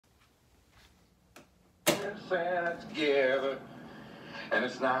it together, and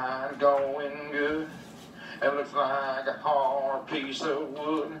it's not going good. It looks like a hard piece of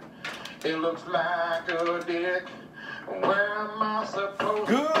wood. It looks like a dick. Where am I supposed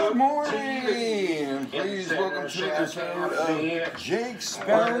to Good morning! Please welcome to the episode of Jake's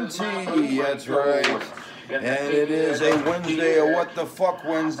Bounty. That's right. And it is a Wednesday, a what the fuck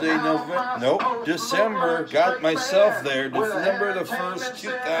Wednesday, December. Got myself there. December the 1st,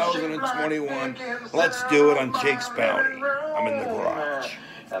 2021. Let's do it on Jake's Bounty. I'm in the garage.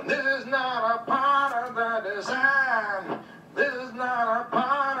 And this is not a part of the design. This is not a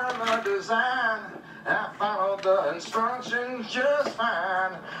part of the design. I followed the instructions just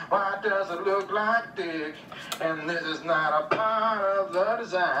fine. Why does it look like dick? And this is not a part of the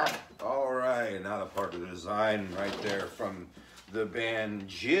design. All right, not a part of the design right there from the band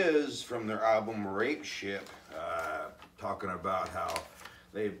Jizz from their album Rape Ship, talking about how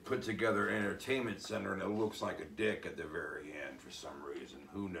they put together an entertainment center and it looks like a dick at the very end for some reason.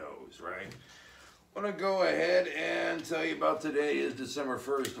 Who knows, right? I want to go ahead and tell you about today is December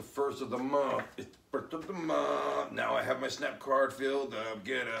 1st, the first of the month. It's the first of the month. Now I have my snap card filled up.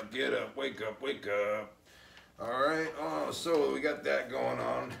 Get up, wake up, wake up. All right, so we got that going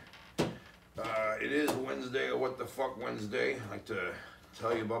on. It is Wednesday, or what the fuck Wednesday. I'd like to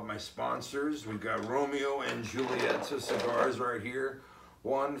tell you about my sponsors. We've got Romeo and Juliet cigars right here.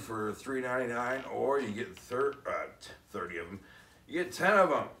 One for $3.99, or you get 30 of them. You get 10 of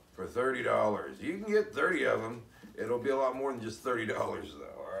them for $30. You can get 30 of them. It'll be a lot more than just $30 though,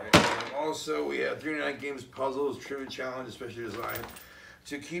 all right? And also, we have 399 Games Puzzles, Trivia Challenge, especially designed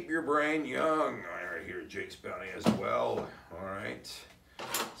to keep your brain young. Right here, Jake's Bounty as well, all right?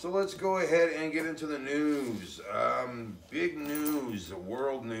 So let's go ahead and get into the news. Big news,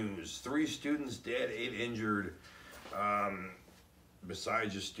 world news. 3 students dead, 8 injured.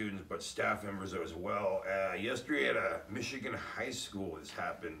 Besides just students, but staff members as well. Yesterday at a Michigan high school this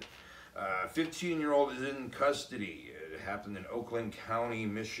happened. 15-year-old is in custody. It happened in Oakland County,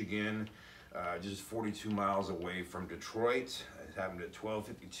 Michigan, just 42 miles away from Detroit. It happened at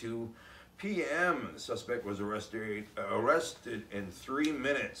 12:52 p.m. The suspect was arrested in 3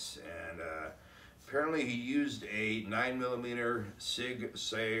 minutes, and apparently he used a 9mm Sig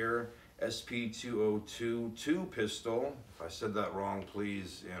Sauer SP202 pistol. If I said that wrong,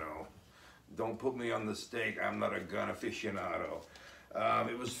 please, don't put me on the stake. I'm not a gun aficionado.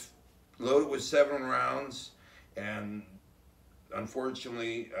 It was loaded with 7 rounds, and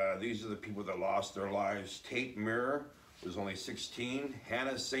unfortunately, these are the people that lost their lives. Tate Mirror was only 16,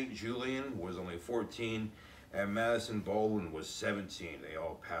 Hannah St. Julian was only 14, and Madison Baldwin was 17. They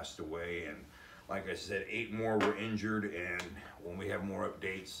all passed away, and like I said, 8 more were injured, and when we have more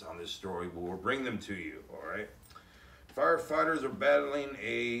updates on this story, we'll bring them to you, all right? Firefighters are battling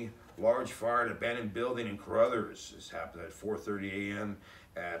a large fire at an abandoned building in Carruthers. This happened at 4:30 a.m.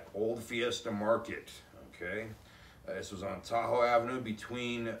 at Old Fiesta Market, okay? This was on Tahoe Avenue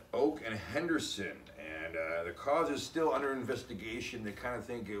between Oak and Henderson, and the cause is still under investigation. They kind of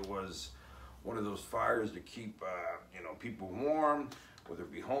think it was one of those fires to keep, people warm, whether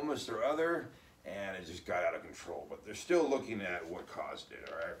it be homeless or other, and it just got out of control. But they're still looking at what caused it,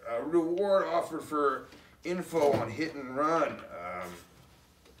 all right? A reward offered for info on hit and run.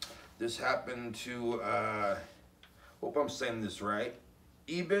 This happened to, hope I'm saying this right,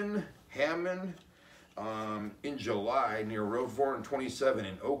 Eben Hammond in July near Road 427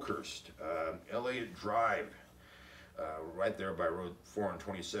 in Oakhurst, Elliott Drive, right there by Road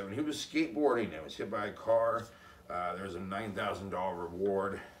 427. He was skateboarding and was hit by a car. There's a $9,000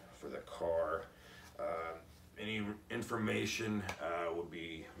 reward for the car. Any information would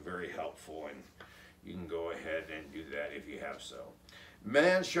be very helpful, and you can go ahead and do that if you have so.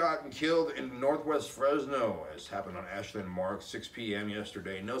 Man shot and killed in Northwest Fresno. This happened on Ashland Mark, 6 p.m.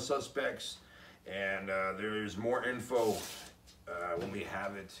 yesterday. No suspects, and there's more info when we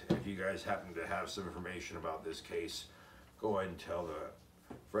have it. If you guys happen to have some information about this case, go ahead and tell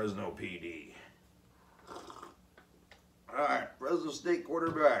the Fresno PD. All right, Fresno State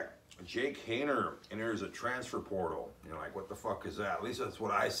quarterback Jake Haener enters a transfer portal. You're like, what the fuck is that? At least that's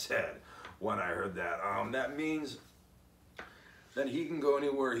what I said when I heard that. That means that he can go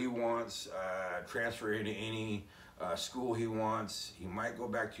anywhere he wants, transfer into any school he wants. He might go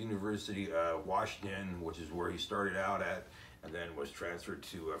back to University of Washington, which is where he started out at, and then was transferred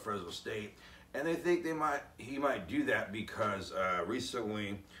to Fresno State. And they think he might do that because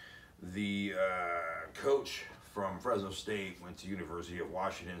recently the coach from Fresno State went to University of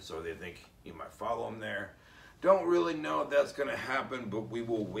Washington, so they think he might follow him there. Don't really know if that's going to happen, but we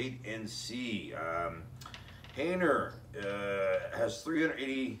will wait and see. Haener has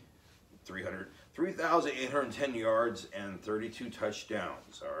 3,810 yards and 32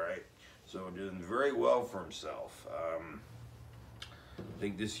 touchdowns. All right, so doing very well for himself. I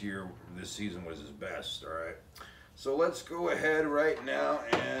think this season was his best. All right, so let's go ahead right now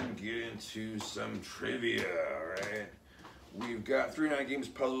and get into some trivia. All right, we've got 3-9 games,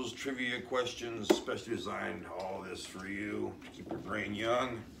 puzzles, trivia questions, specially designed all this for you to keep your brain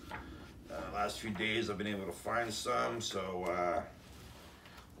young. Last few days I've been able to find some, so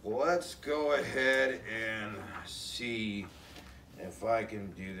let's go ahead and see if I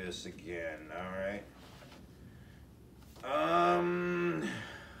can do this again. All right.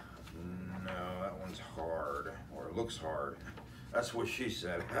 No, that one's hard, or it looks hard. That's what she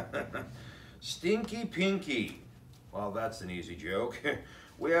said. Stinky Pinky. Well, that's an easy joke.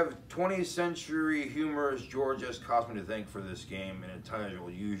 We have 20th century humorist George S. Kaufman to thank for this game, and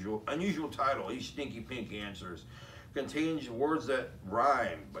entitled unusual title. Each Stinky Pinky answers contains words that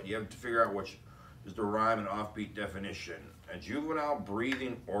rhyme, but you have to figure out which is the rhyme and offbeat definition. A juvenile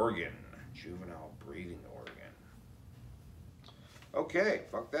breathing organ. Juvenile breathing organ. Okay,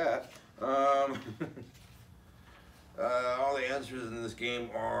 fuck that. All the answers in this game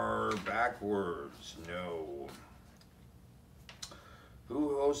are backwards. No.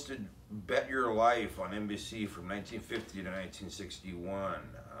 Who hosted Bet Your Life on NBC from 1950 to 1961?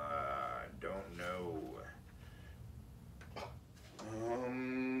 Don't know.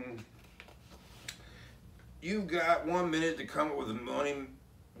 You've got 1 minute to come up with as many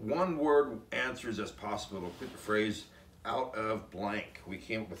one-word answers as possible to complete the phrase out of blank. We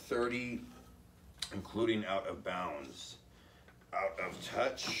came up with 30, including out of bounds. Out of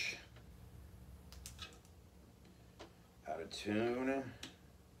touch. Out of tune.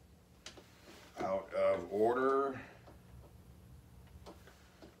 Out of order.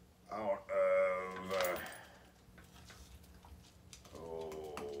 Out of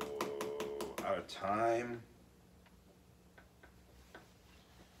out of time.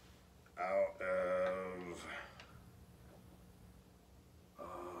 Out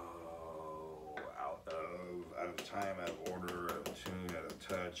of time, out of order, out of tune, out of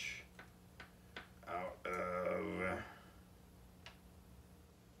touch, out of.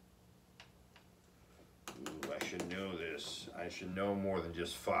 Ooh, I should know this. I should know more than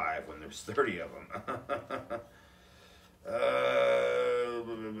just 5 when there's 30 of them.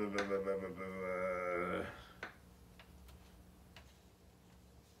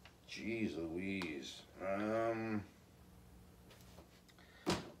 Jeez Louise.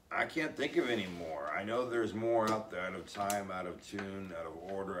 I can't think of any more. I know there's more out there. Out of time, out of tune, out of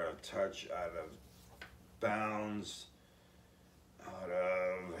order, out of touch, out of bounds, out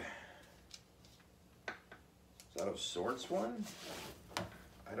of... Is out of sorts one?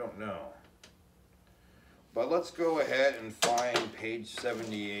 I don't know. But let's go ahead and find page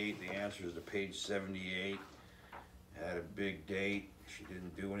 78. The answer is to page 78. Had a big date. She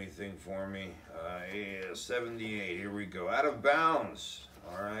didn't do anything for me. Yeah, 78. Here we go. Out of bounds.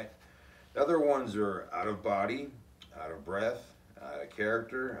 All right. The other ones are out of body, out of breath, out of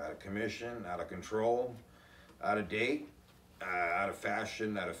character, out of commission, out of control, out of date, out of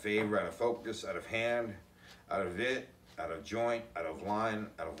fashion, out of favor, out of focus, out of hand, out of it, out of joint, out of line,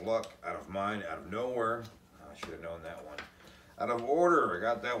 out of luck, out of mind, out of nowhere. I should have known that one. Out of order, I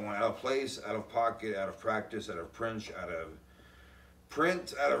got that one. Out of place, out of pocket, out of practice, out of print,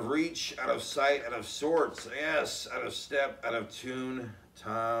 out of reach, out of sight, out of sorts. Yes, out of step, out of tune,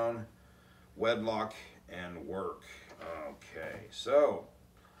 town, wedlock, and work. Okay, so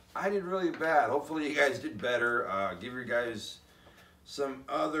I did really bad. Hopefully you guys did better. Give you guys some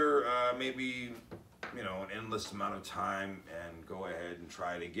other, maybe, you know, an endless amount of time and go ahead and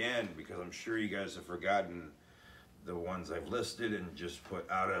try it again, because I'm sure you guys have forgotten the ones I've listed, and just put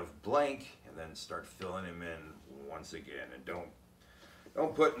out of blank and then start filling them in once again. And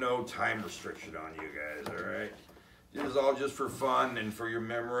don't put no time restriction on you guys, all right? This is all just for fun and for your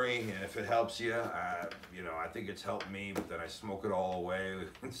memory, and if it helps you, you know, I think it's helped me, but then I smoke it all away,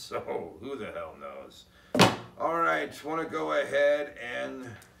 so who the hell knows? All right, want to go ahead and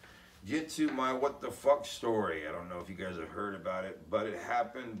get to my what the fuck story. I don't know if you guys have heard about it, but it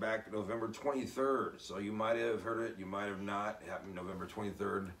happened back November 23rd. So you might have heard it, you might have not. It happened November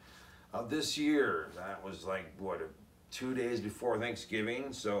 23rd of this year. That was like, what, 2 days before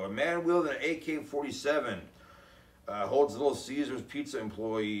Thanksgiving. So a man wielding an AK-47 holds Little Caesars pizza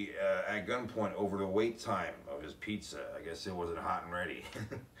employee at gunpoint over the wait time of his pizza. I guess it wasn't hot and ready.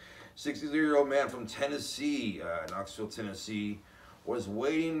 63-year-old man from Tennessee, Knoxville, Tennessee, was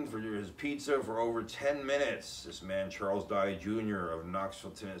waiting for his pizza for over 10 minutes. This man, Charles Dye Jr. of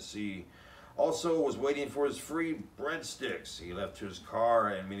Knoxville, Tennessee, Also was waiting for his free breadsticks. He left his car,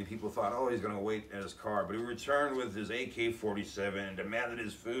 and many people thought, oh, he's going to wait in his car. But he returned with his AK-47 and demanded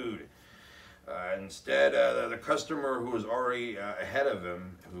his food. Instead, the customer who was already ahead of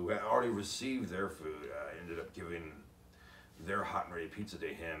him, who had already received their food, ended up giving their hot and ready pizza to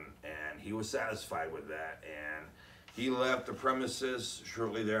him, and he was satisfied with that. And he left the premises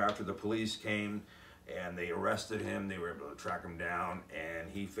shortly thereafter. The police came, and they arrested him. They were able to track him down, and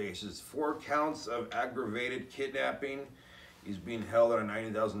he faces 4 counts of aggravated kidnapping. He's being held on a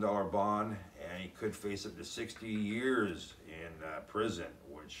 $90,000 bond, and he could face up to 60 years in prison,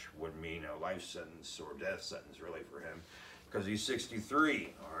 which would mean a life sentence or death sentence, really, for him, because he's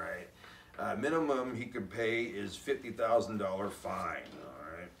 63, all right? Minimum he could pay is $50,000 fine,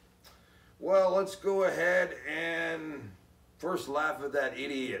 all right? Well, let's go ahead and first laugh at that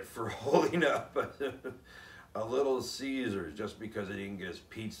idiot for holding up a Little Caesars just because he didn't get his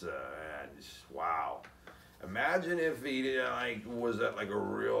pizza. Wow. Imagine if he was at like a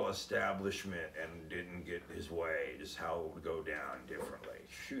real establishment and didn't get his way, just how it would go down differently.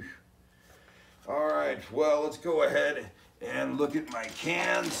 Phew. All right, well, let's go ahead and look at my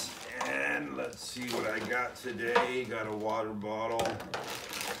cans, and let's see what I got today. Got a water bottle,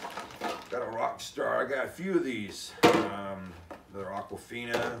 got a Rockstar. I got a few of these. They're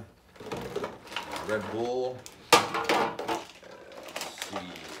Aquafina, Red Bull. Let's see.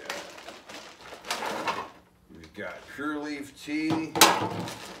 We've got Pure Leaf Tea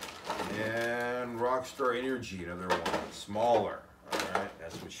and Rockstar Energy, another one, smaller. All right,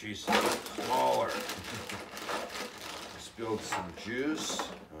 that's what she said, smaller. Spilled some juice.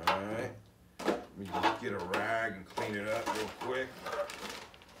 All right, let me just get a rag and clean it up real quick.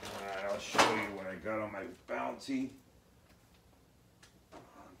 All right, I'll show you what I got on my Bounty.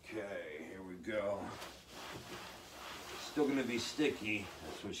 Okay, here we go. Still gonna be sticky,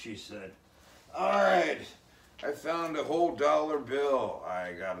 that's what she said. All right, I found a whole dollar bill.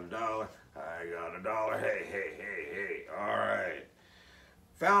 I got a dollar, I got a dollar, hey, hey, hey, hey. All right,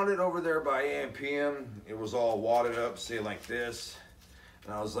 found it over there by AMPM. It was all wadded up, say like this.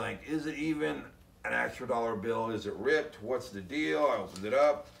 And I was like, is it even an actual dollar bill? Is it ripped? What's the deal? I opened it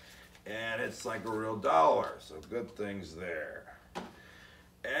up, and it's like a real dollar, so good things there.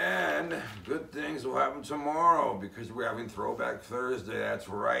 And good things will happen tomorrow because we're having Throwback Thursday, that's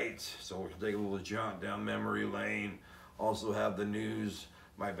right. So we'll take a little jaunt down memory lane. Also have the news,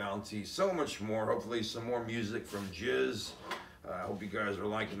 my Bounty, so much more. Hopefully some more music from Jizz. I hope you guys are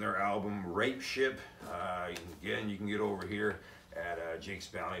liking their album, Rape Ship. Again, you can get over here at Jake's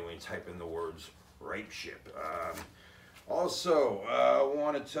Bounty when you type in the words Rape Ship. Also, I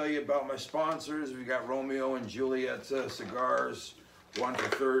want to tell you about my sponsors. We got Romeo and Juliet cigars. One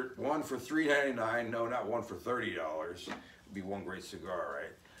for $3.99. No, not one for $30. It'd be one great cigar,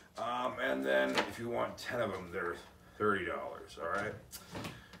 right? And then if you want 10 of them, they're $30. All right.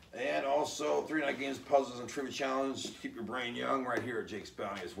 And also 3 Night Games, Puzzles, and Trivia Challenge. Keep your brain young right here at Jake's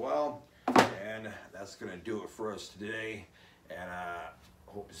Bounty as well. And that's gonna do it for us today. And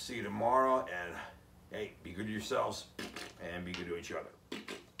hope to see you tomorrow. And hey, be good to yourselves and be good to each other.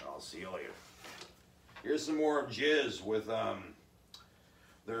 I'll see you later. Here's some more Jizz with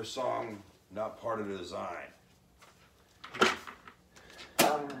their song, Not Part of the Design.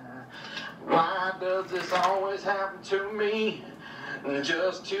 Why does this always happen to me?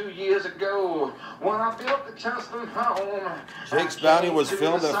 Just 2 years ago, when I built the custom home. Jake's Bounty was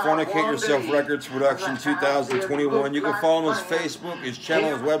filmed at Fornicate Yourself Records Production 2021. You can follow him on his Facebook, his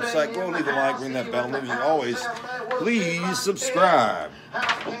channel, his website. Go and leave a like, ring that bell, and as always, please subscribe.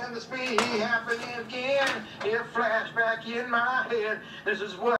 How can this be happening again? It flashed back in my head. This is what